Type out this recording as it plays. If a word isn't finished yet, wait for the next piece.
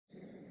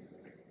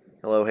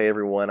Hello, hey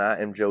everyone. I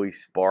am Joey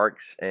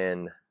Sparks,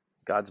 and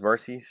God's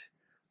mercies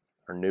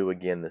are new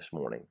again this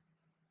morning.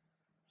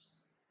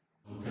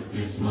 Woke up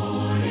this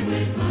morning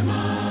with my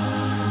mind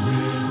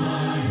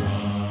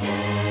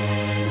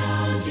set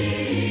on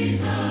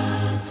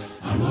Jesus.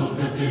 I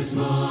woke up this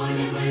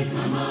morning with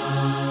my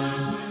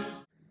mind.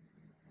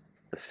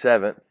 The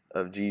seventh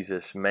of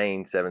Jesus'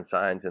 main 7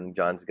 signs in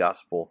John's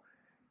Gospel.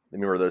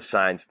 Remember, those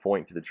signs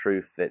point to the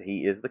truth that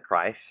he is the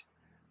Christ,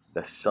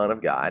 the Son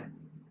of God.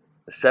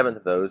 The 7th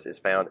of those is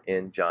found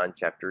in John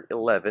chapter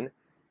 11.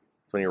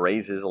 It's when he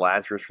raises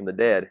Lazarus from the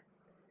dead.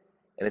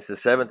 And it's the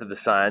 7th of the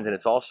signs, and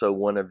it's also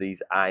one of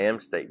these I am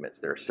statements.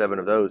 There are 7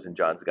 of those in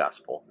John's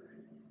Gospel.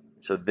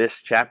 So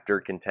this chapter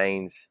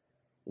contains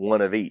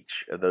one of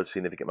each of those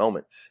significant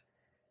moments.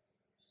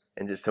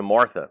 And it's to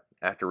Martha,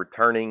 after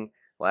returning,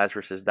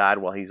 Lazarus has died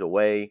while he's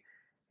away,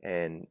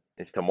 and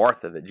it's to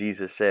Martha that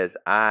Jesus says,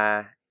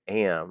 I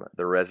am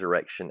the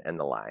resurrection and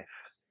the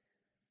life.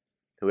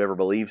 Whoever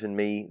believes in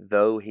me,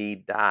 though he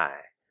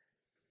die,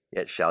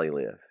 yet shall he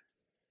live.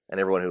 And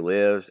everyone who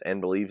lives and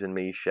believes in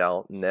me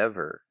shall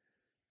never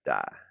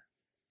die.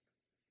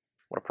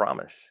 What a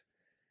promise.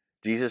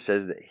 Jesus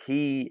says that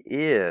he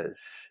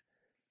is,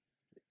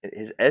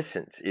 his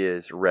essence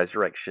is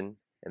resurrection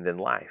and then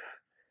life.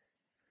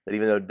 That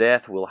even though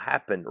death will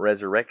happen,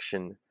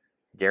 resurrection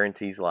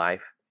guarantees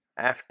life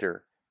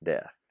after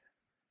death.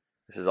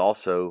 This is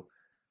also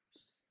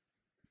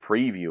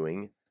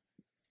previewing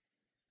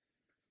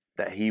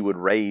that he would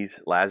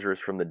raise Lazarus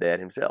from the dead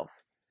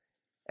himself.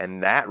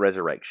 And that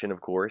resurrection, of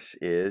course,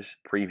 is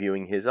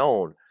previewing his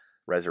own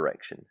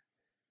resurrection.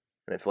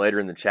 And it's later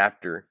in the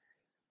chapter,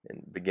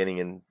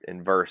 beginning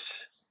in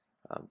verse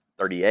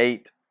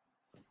 38,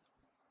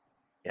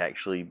 he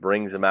actually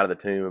brings him out of the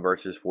tomb in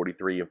verses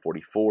 43 and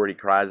 44. He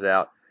cries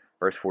out,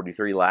 verse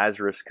 43,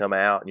 Lazarus, come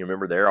out. And you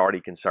remember they're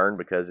already concerned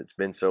because it's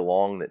been so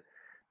long that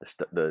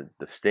the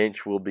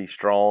stench will be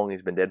strong.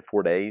 He's been dead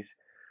 4 days.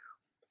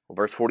 Well,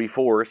 verse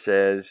 44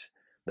 says,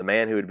 the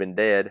man who had been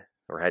dead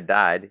or had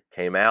died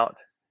came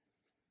out,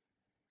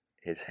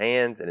 his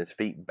hands and his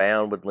feet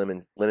bound with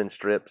linen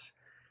strips,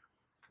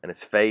 and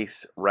his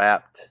face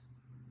wrapped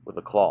with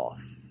a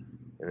cloth.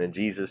 And then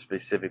Jesus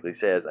specifically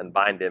says,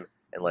 unbind him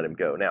and let him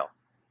go. Now,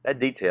 that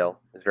detail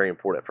is very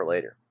important for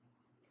later.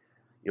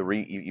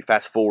 You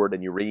fast forward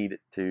and you read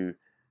to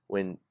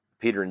when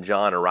Peter and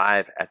John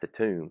arrive at the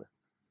tomb.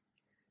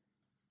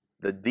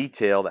 The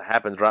detail that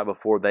happens right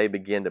before they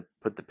begin to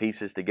put the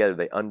pieces together,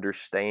 they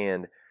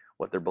understand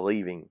what they're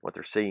believing, what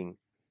they're seeing,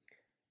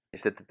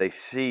 is that they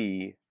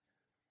see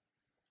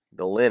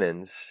the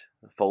linens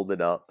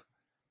folded up,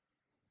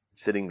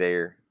 sitting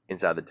there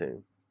inside the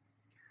tomb.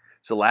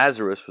 So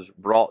Lazarus was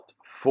brought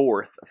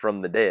forth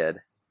from the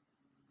dead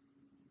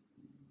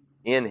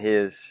in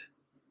his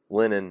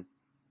linen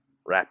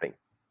wrapping.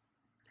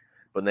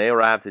 When they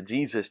arrive to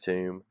Jesus'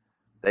 tomb,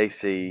 they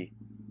see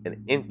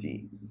an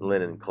empty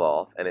linen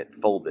cloth and it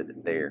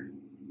folded there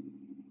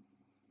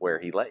where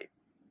he lay.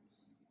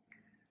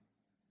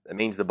 That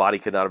means the body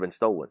could not have been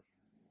stolen.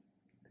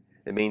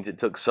 It means it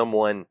took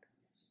someone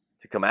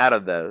to come out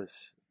of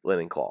those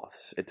linen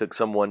cloths. It took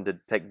someone to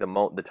take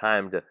the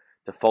time to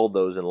fold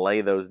those and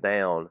lay those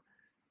down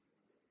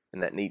in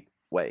that neat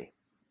way.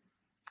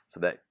 So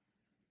that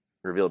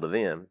revealed to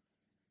them,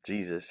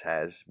 Jesus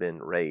has been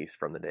raised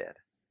from the dead.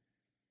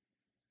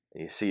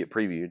 And you see it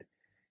previewed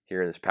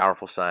here in this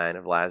powerful sign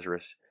of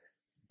Lazarus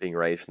being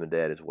raised from the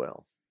dead as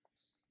well.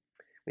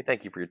 We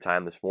thank you for your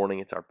time this morning.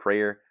 It's our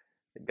prayer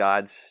that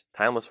God's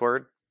timeless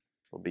word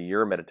will be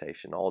your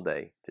meditation all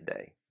day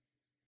today.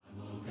 I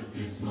woke up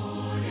this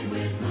morning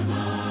with my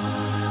mind